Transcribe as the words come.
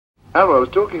Alma, I was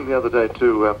talking the other day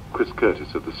to Chris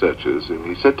Curtis of the Searchers, and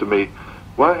he said to me,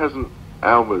 why hasn't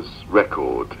Alma's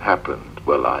record happened?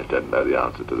 Well, I don't know the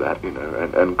answer to that, you know.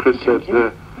 And Chris said,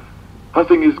 I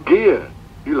think it's gear.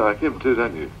 You like him too,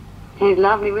 don't you? He's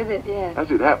lovely with it, yes. As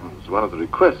it happens, one of the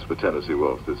requests for Tennessee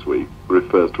Waltz this week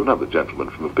refers to another gentleman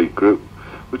from a big group.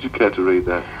 Would you care to read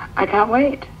that? I can't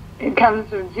wait. It comes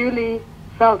from Julie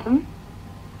Felton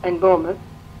in Bournemouth,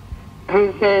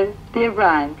 who says, Dear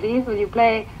Brian, please will you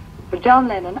play for John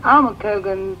Lennon, Alma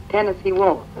Cogan, Tennessee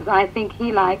Waltz, as I think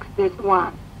he likes this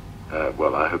one.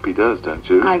 Well, I hope he does, don't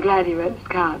you? I'm glad he wrote this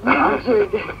card. I'm sure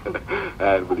he did.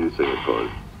 And will you sing it for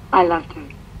us? I love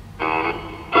to.